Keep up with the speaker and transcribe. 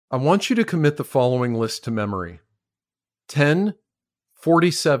I want you to commit the following list to memory: 10,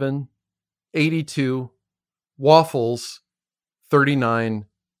 47, 82, waffles, 39,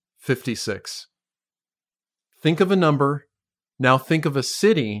 56. Think of a number, now think of a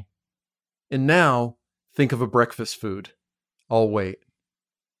city, and now think of a breakfast food. I'll wait.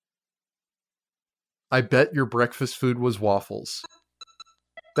 I bet your breakfast food was waffles.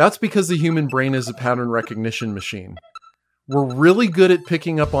 That's because the human brain is a pattern recognition machine. We're really good at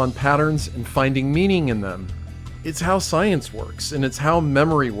picking up on patterns and finding meaning in them. It's how science works, and it's how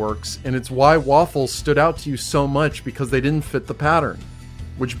memory works, and it's why waffles stood out to you so much, because they didn't fit the pattern.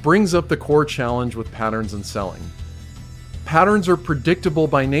 Which brings up the core challenge with patterns and selling. Patterns are predictable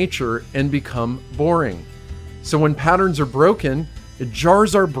by nature and become boring. So when patterns are broken, it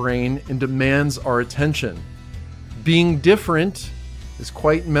jars our brain and demands our attention. Being different is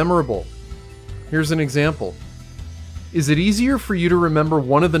quite memorable. Here's an example. Is it easier for you to remember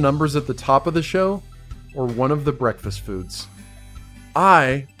one of the numbers at the top of the show or one of the breakfast foods?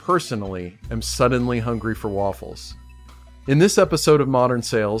 I, personally, am suddenly hungry for waffles. In this episode of Modern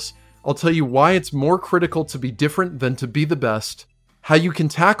Sales, I'll tell you why it's more critical to be different than to be the best, how you can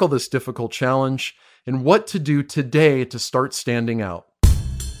tackle this difficult challenge, and what to do today to start standing out.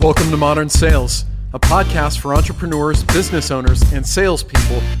 Welcome to Modern Sales, a podcast for entrepreneurs, business owners, and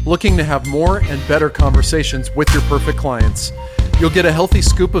salespeople looking to have more and better conversations with your perfect clients. You'll get a healthy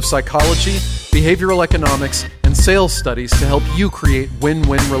scoop of psychology, behavioral economics, and sales studies to help you create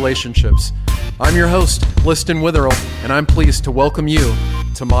win-win relationships. I'm your host, Liston Witherell, and I'm pleased to welcome you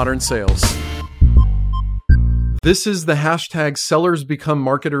to Modern Sales. This is the hashtag Sellers Become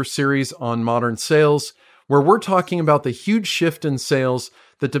Marketers series on Modern Sales, where we're talking about the huge shift in sales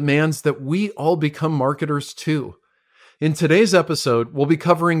that demands that we all become marketers too. In today's episode, we'll be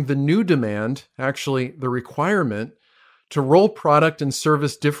covering the new demand, actually the requirement, to roll product and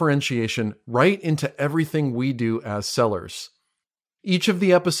service differentiation right into everything we do as sellers. Each of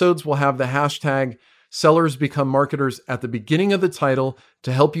the episodes will have the hashtag Sellers Become Marketers at the beginning of the title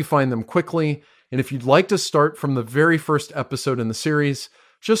to help you find them quickly. And if you'd like to start from the very first episode in the series,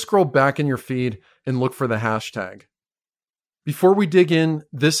 just scroll back in your feed and look for the hashtag. Before we dig in,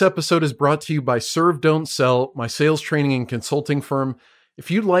 this episode is brought to you by Serve Don't Sell, my sales training and consulting firm. If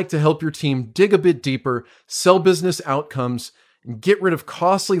you'd like to help your team dig a bit deeper, sell business outcomes, and get rid of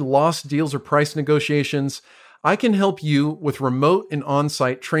costly lost deals or price negotiations, I can help you with remote and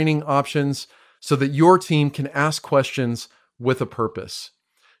on-site training options so that your team can ask questions with a purpose.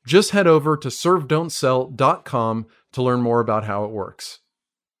 Just head over to servedon'tsell.com to learn more about how it works.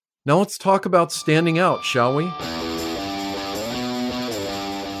 Now let's talk about standing out, shall we?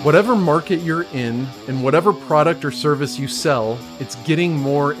 Whatever market you're in and whatever product or service you sell, it's getting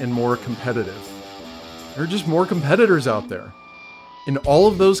more and more competitive. There are just more competitors out there. And all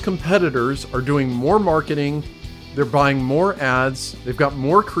of those competitors are doing more marketing, they're buying more ads, they've got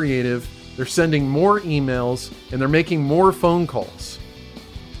more creative, they're sending more emails, and they're making more phone calls.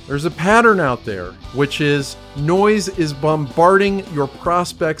 There's a pattern out there, which is noise is bombarding your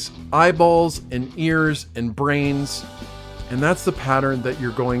prospects' eyeballs and ears and brains, and that's the pattern that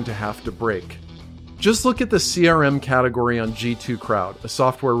you're going to have to break. Just look at the CRM category on G2 Crowd, a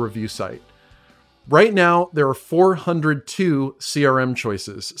software review site. Right now, there are 402 CRM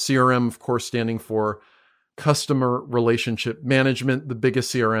choices. CRM, of course, standing for Customer Relationship Management, the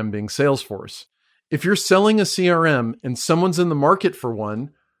biggest CRM being Salesforce. If you're selling a CRM and someone's in the market for one,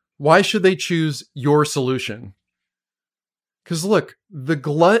 why should they choose your solution? Because look, the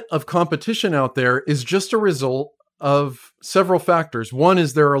glut of competition out there is just a result of several factors. One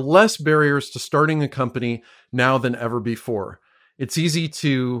is there are less barriers to starting a company now than ever before. It's easy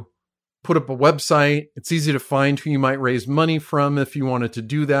to put up a website. It's easy to find who you might raise money from if you wanted to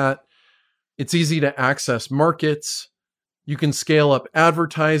do that. It's easy to access markets. You can scale up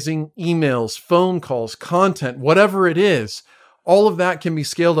advertising, emails, phone calls, content, whatever it is. All of that can be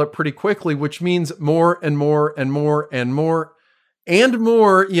scaled up pretty quickly, which means more and more and more and more and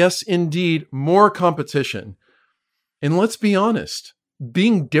more, yes, indeed, more competition. And let's be honest,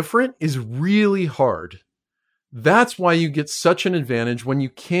 being different is really hard. That's why you get such an advantage when you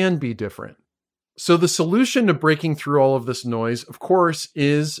can be different. So the solution to breaking through all of this noise, of course,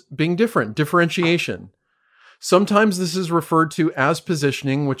 is being different, differentiation. Sometimes this is referred to as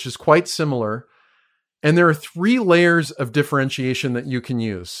positioning, which is quite similar. And there are 3 layers of differentiation that you can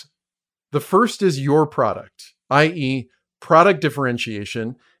use. The first is your product, i.e., product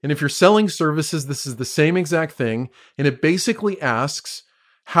differentiation. And if you're selling services, this is the same exact thing. And it basically asks,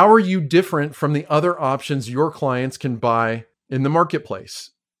 how are you different from the other options your clients can buy in the marketplace?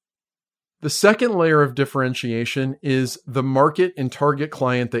 The second layer of differentiation is the market and target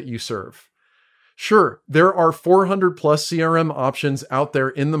client that you serve. Sure, there are 400 plus CRM options out there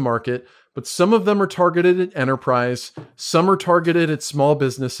in the market, but some of them are targeted at enterprise, some are targeted at small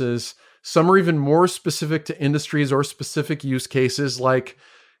businesses, some are even more specific to industries or specific use cases like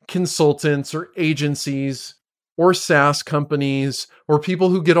consultants or agencies or SaaS companies or people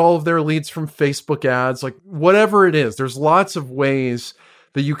who get all of their leads from Facebook ads, like whatever it is. There's lots of ways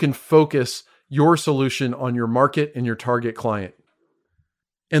that you can focus your solution on your market and your target client.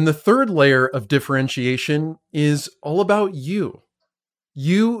 And the third layer of differentiation is all about you.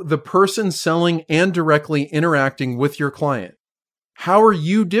 You, the person selling and directly interacting with your client. How are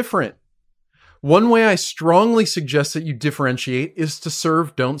you different? One way I strongly suggest that you differentiate is to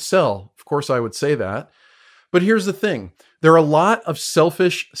serve, don't sell. Of course, I would say that. But here's the thing. There are a lot of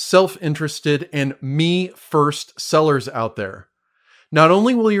selfish, self-interested, and me-first sellers out there. Not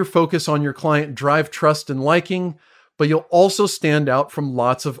only will your focus on your client drive trust and liking, but you'll also stand out from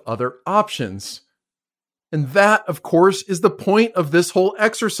lots of other options. And that, of course, is the point of this whole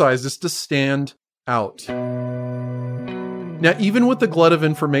exercise, is to stand out. Now, even with the glut of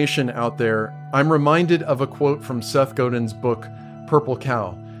information out there, I'm reminded of a quote from Seth Godin's book, Purple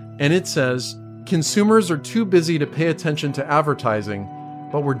Cow. And it says, "Consumers are too busy to pay attention to advertising,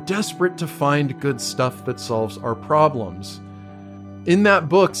 but we're desperate to find good stuff that solves our problems." In that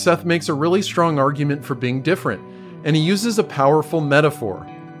book, Seth makes a really strong argument for being different, and he uses a powerful metaphor.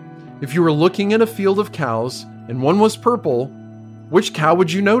 If you were looking at a field of cows and one was purple, which cow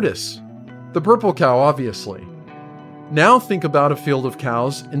would you notice? The purple cow, obviously. Now think about a field of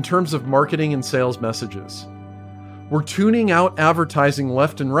cows in terms of marketing and sales messages. We're tuning out advertising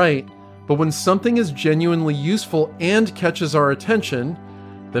left and right, but when something is genuinely useful and catches our attention,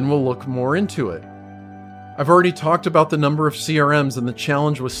 then we'll look more into it. I've already talked about the number of CRMs and the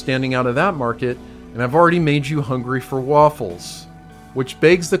challenge with standing out of that market, and I've already made you hungry for waffles. Which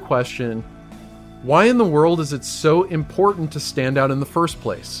begs the question, why in the world is it so important to stand out in the first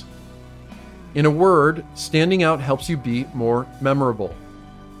place? In a word, standing out helps you be more memorable.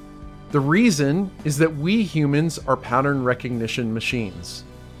 The reason is that we humans are pattern recognition machines.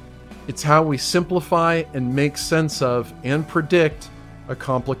 It's how we simplify and make sense of and predict a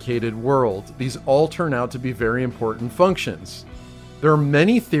complicated world. These all turn out to be very important functions. There are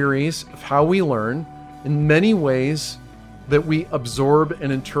many theories of how we learn, in many ways that we absorb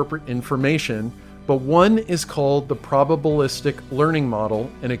and interpret information, but one is called the probabilistic learning model,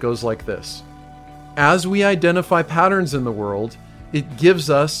 and it goes like this. As we identify patterns in the world, it gives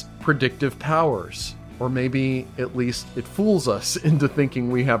us predictive powers, or maybe at least it fools us into thinking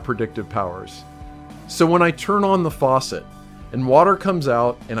we have predictive powers. So when I turn on the faucet and water comes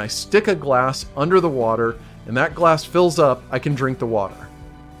out and I stick a glass under the water and that glass fills up, I can drink the water.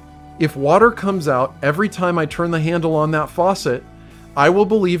 If water comes out every time I turn the handle on that faucet, I will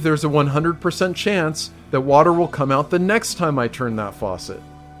believe there's a 100% chance that water will come out the next time I turn that faucet.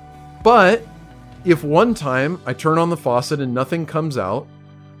 But if one time I turn on the faucet and nothing comes out,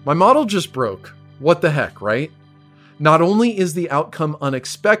 my model just broke. What the heck, right? Not only is the outcome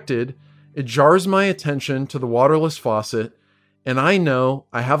unexpected, it jars my attention to the waterless faucet, and I know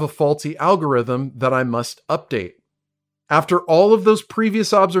I have a faulty algorithm that I must update. After all of those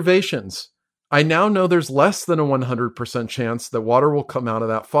previous observations, I now know there's less than a 100% chance that water will come out of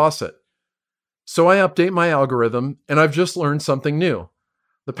that faucet. So I update my algorithm, and I've just learned something new.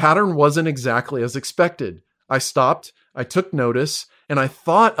 The pattern wasn't exactly as expected. I stopped, I took notice, and I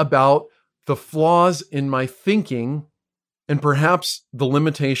thought about the flaws in my thinking and perhaps the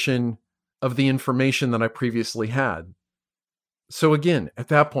limitation of the information that I previously had. So again, at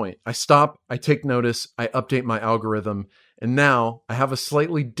that point, I stop, I take notice, I update my algorithm, and now I have a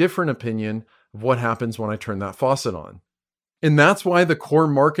slightly different opinion of what happens when I turn that faucet on. And that's why the core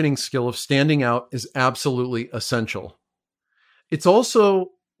marketing skill of standing out is absolutely essential. It's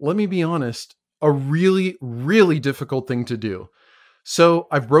also, let me be honest, a really, really difficult thing to do. So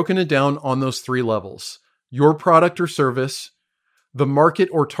I've broken it down on those three levels. Your product or service, the market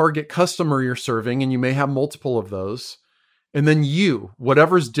or target customer you're serving, and you may have multiple of those, and then you,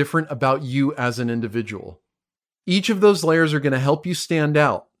 whatever's different about you as an individual. Each of those layers are going to help you stand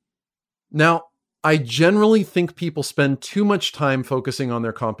out. Now, I generally think people spend too much time focusing on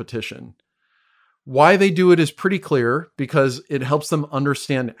their competition. Why they do it is pretty clear because it helps them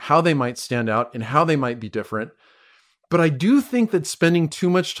understand how they might stand out and how they might be different. But I do think that spending too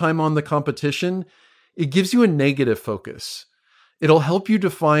much time on the competition, it gives you a negative focus. It'll help you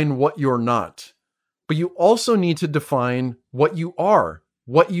define what you're not. But you also need to define what you are,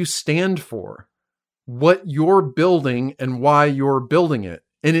 what you stand for, what you're building and why you're building it.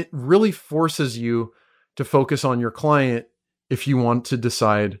 And it really forces you to focus on your client if you want to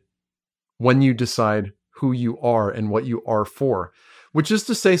decide when you decide who you are and what you are for, which is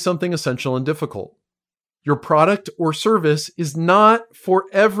to say something essential and difficult. Your product or service is not for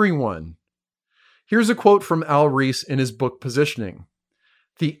everyone. Here's a quote from Al Ries in his book, Positioning.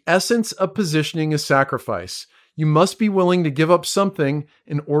 The essence of positioning is sacrifice. You must be willing to give up something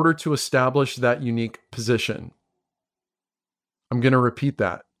in order to establish that unique position. I'm going to repeat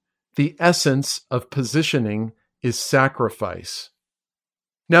that. The essence of positioning is sacrifice.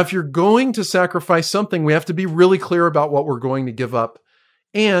 Now, if you're going to sacrifice something, we have to be really clear about what we're going to give up.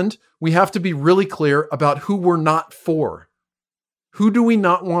 And we have to be really clear about who we're not for. Who do we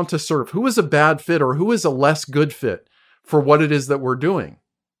not want to serve? Who is a bad fit or who is a less good fit for what it is that we're doing?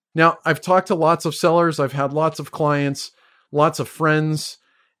 Now, I've talked to lots of sellers. I've had lots of clients, lots of friends,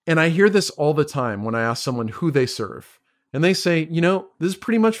 and I hear this all the time when I ask someone who they serve. And they say, this is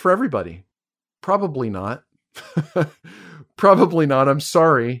pretty much for everybody. Probably not. Probably not. I'm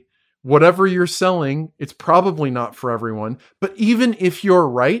sorry. Whatever you're selling, it's probably not for everyone. But even if you're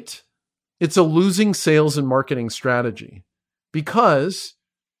right, it's a losing sales and marketing strategy. Because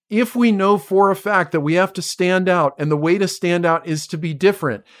if we know for a fact that we have to stand out, and the way to stand out is to be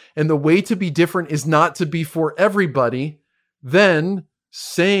different, and the way to be different is not to be for everybody, then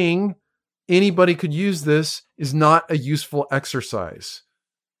saying anybody could use this is not a useful exercise.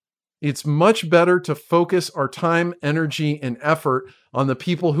 It's much better to focus our time, energy, and effort on the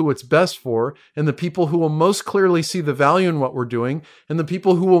people who it's best for, and the people who will most clearly see the value in what we're doing, and the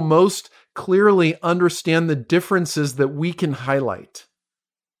people who will most clearly understand the differences that we can highlight.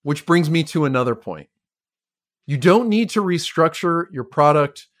 Which brings me to another point. You don't need to restructure your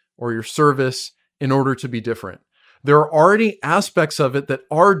product or your service in order to be different. There are already aspects of it that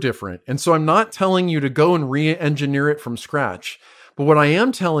are different. And so I'm not telling you to go and re-engineer it from scratch. But what I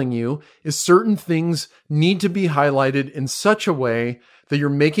am telling you is certain things need to be highlighted in such a way that you're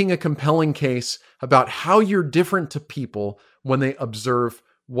making a compelling case about how you're different to people when they observe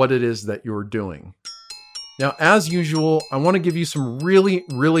what it is that you're doing. Now, as usual, I want to give you some really,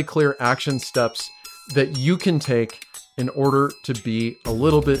 really clear action steps that you can take in order to be a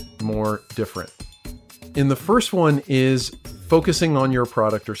little bit more different. And the first one is focusing on your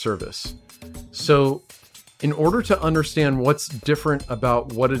product or service. So in order to understand what's different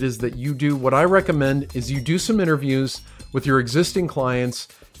about what it is that you do, what I recommend is you do some interviews with your existing clients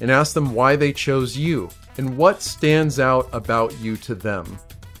and ask them why they chose you and what stands out about you to them.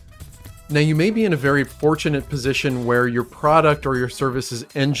 Now, you may be in a very fortunate position where your product or your service is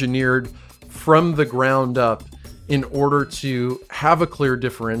engineered from the ground up in order to have a clear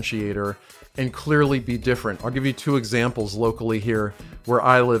differentiator and clearly be different. I'll give you two examples locally here where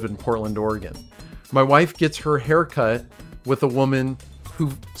I live in Portland, Oregon. My wife gets her haircut with a woman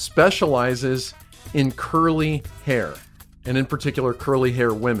who specializes in curly hair, and in particular, curly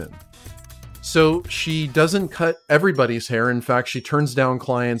hair women. So she doesn't cut everybody's hair. In fact, she turns down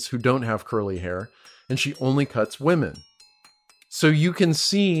clients who don't have curly hair, and she only cuts women. So you can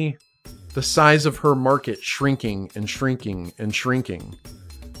see the size of her market shrinking and shrinking and shrinking.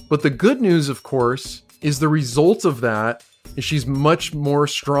 But the good news, of course, is the result of that is she's much more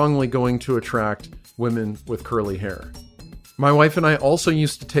strongly going to attract women with curly hair. My wife and I also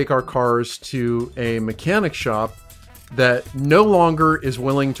used to take our cars to a mechanic shop that no longer is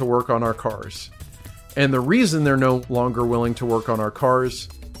willing to work on our cars. And the reason they're no longer willing to work on our cars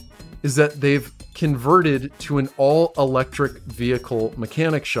is that they've converted to an all-electric vehicle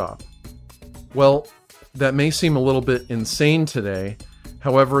mechanic shop. Well, that may seem a little bit insane today.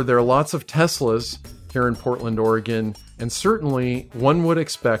 However, there are lots of Teslas here in Portland, Oregon, and certainly one would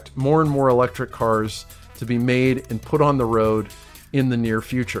expect more and more electric cars to be made and put on the road in the near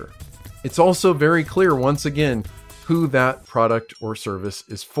future. It's also very clear, once again, who that product or service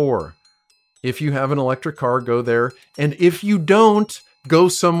is for. If you have an electric car, go there. And if you don't, go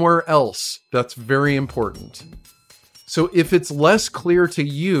somewhere else. That's very important. So if it's less clear to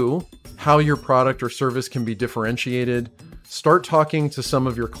you how your product or service can be differentiated, start talking to some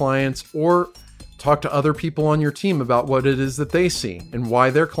of your clients or talk to other people on your team about what it is that they see and why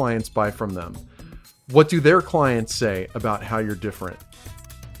their clients buy from them. What do their clients say about how you're different?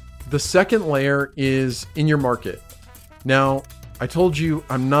 The second layer is in your market. Now, I told you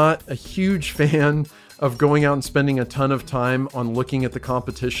I'm not a huge fan of going out and spending a ton of time on looking at the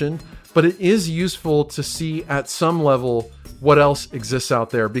competition, but it is useful to see at some level what else exists out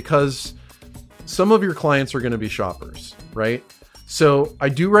there because some of your clients are going to be shoppers, right? So I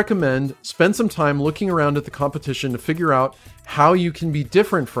do recommend spend some time looking around at the competition to figure out how you can be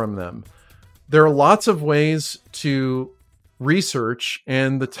different from them. There are lots of ways to research,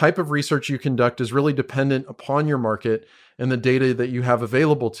 and the type of research you conduct is really dependent upon your market and the data that you have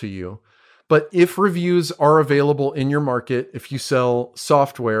available to you. But if reviews are available in your market, if you sell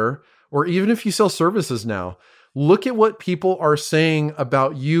software, or even if you sell services now, look at what people are saying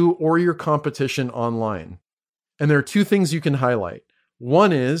about you or your competition online. And there are two things you can highlight.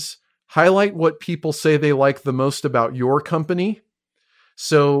 One is highlight what people say they like the most about your company.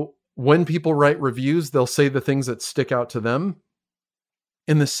 So when people write reviews, they'll say the things that stick out to them.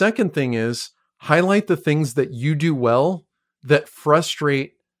 And the second thing is highlight the things that you do well that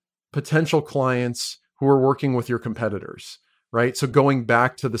frustrate potential clients who are working with your competitors, right? So going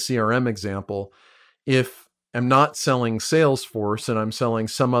back to the CRM example, if I'm not selling Salesforce and I'm selling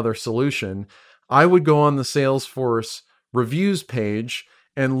some other solution, I would go on the Salesforce reviews page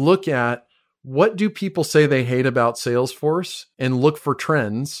and look at what do people say they hate about Salesforce and look for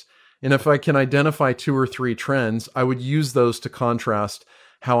trends. And if I can identify 2 or 3 trends, I would use those to contrast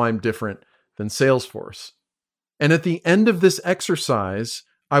how I'm different than Salesforce. And at the end of this exercise,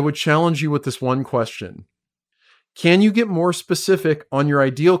 I would challenge you with this one question. Can you get more specific on your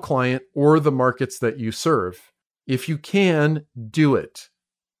ideal client or the markets that you serve? If you can, do it.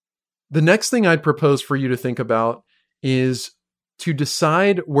 The next thing I'd propose for you to think about is to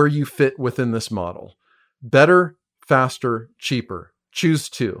decide where you fit within this model. Better, faster, cheaper. Choose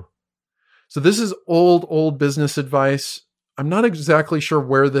 2. So this is old business advice. I'm not exactly sure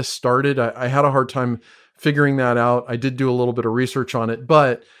where this started. I had a hard time figuring that out. I did do a little bit of research on it,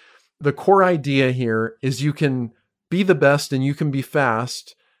 but the core idea here is you can be the best and you can be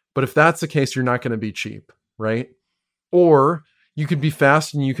fast, but if that's the case, you're not going to be cheap, right? Or you could be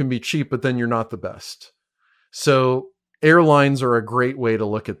fast and you can be cheap, but then you're not the best. So airlines are a great way to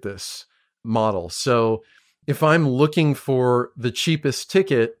look at this model. So if I'm looking for the cheapest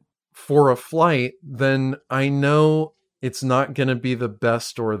ticket for a flight, then I know it's not going to be the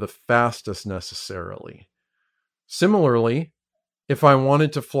best or the fastest necessarily. Similarly, if I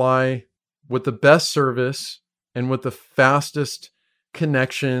wanted to fly with the best service and with the fastest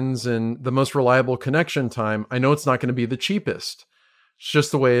connections and the most reliable connection time, I know it's not going to be the cheapest. It's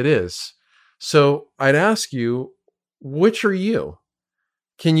just the way it is. So I'd ask you, which are you?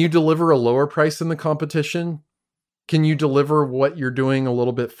 Can you deliver a lower price than the competition? Can you deliver what you're doing a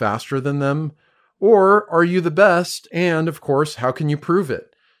little bit faster than them? Or are you the best? And of course, how can you prove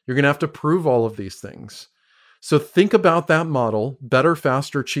it? You're going to have to prove all of these things. So think about that model, better,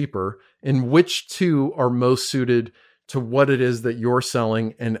 faster, cheaper, and which 2 are most suited to what it is that you're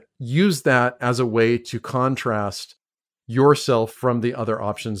selling, and use that as a way to contrast yourself from the other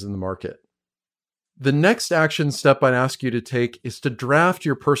options in the market. The next action step I'd ask you to take is to draft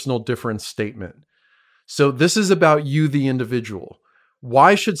your personal difference statement. So this is about you, the individual.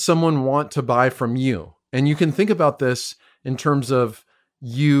 Why should someone want to buy from you? And you can think about this in terms of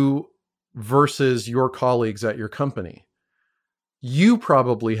you versus your colleagues at your company. You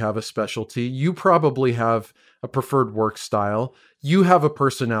probably have a specialty. You probably have a preferred work style. You have a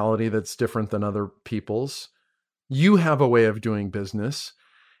personality that's different than other people's. You have a way of doing business.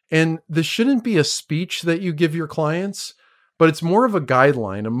 And this shouldn't be a speech that you give your clients, but it's more of a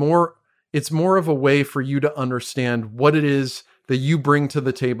guideline, it's more of a way for you to understand what it is that you bring to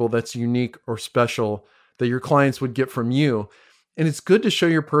the table that's unique or special that your clients would get from you. And it's good to show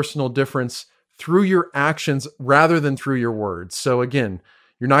your personal difference through your actions rather than through your words. So again,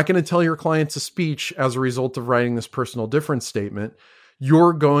 you're not going to tell your clients a speech as a result of writing this personal difference statement.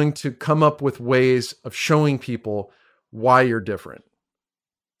 You're going to come up with ways of showing people why you're different.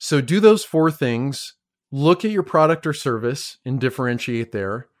 So do those 4 things. Look at your product or service and differentiate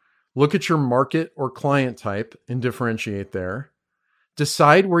there. Look at your market or client type and differentiate there.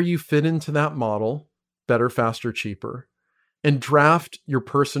 Decide where you fit into that model, better, faster, cheaper, and draft your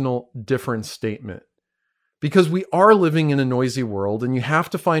personal difference statement. Because we are living in a noisy world and you have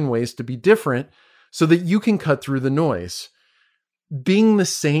to find ways to be different so that you can cut through the noise. Being the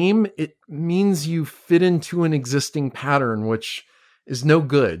same, it means you fit into an existing pattern, which is no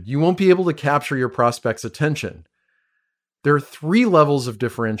good. You won't be able to capture your prospect's attention. There are 3 levels of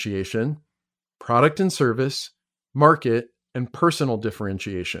differentiation: product and service, market, and personal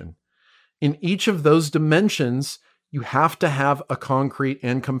differentiation. In each of those dimensions, you have to have a concrete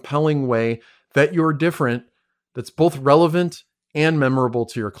and compelling way that you're different that's both relevant and memorable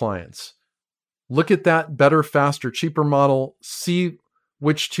to your clients. Look at that better, faster, cheaper model, see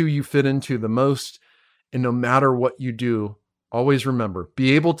which 2 you fit into the most, and no matter what you do, always remember,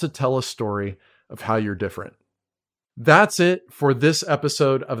 be able to tell a story of how you're different. That's it for this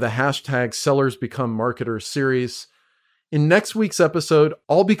episode of the hashtag Sellers Become Marketers series. In next week's episode,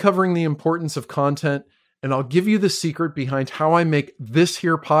 I'll be covering the importance of content and I'll give you the secret behind how I make this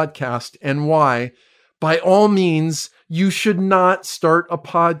here podcast and why, by all means, you should not start a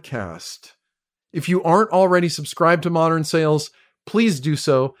podcast. If you aren't already subscribed to Modern Sales, please do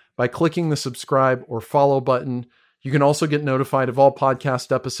so by clicking the subscribe or follow button. You can also get notified of all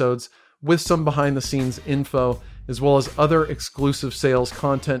podcast episodes with some behind the scenes info, as well as other exclusive sales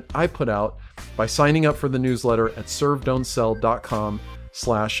content I put out by signing up for the newsletter at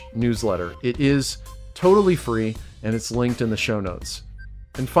servedon'tsell.com/newsletter. It is totally free and it's linked in the show notes.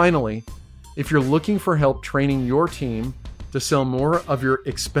 And finally, if you're looking for help training your team to sell more of your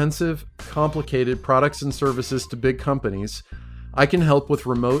expensive, complicated products and services to big companies, I can help with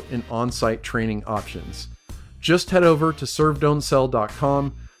remote and on-site training options. Just head over to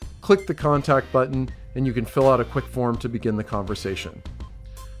servedon'tsell.com, click the contact button, and you can fill out a quick form to begin the conversation.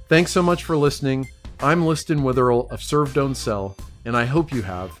 Thanks so much for listening. I'm Liston Witherell of Serve Don't Sell, and I hope you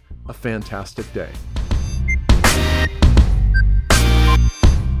have a fantastic day.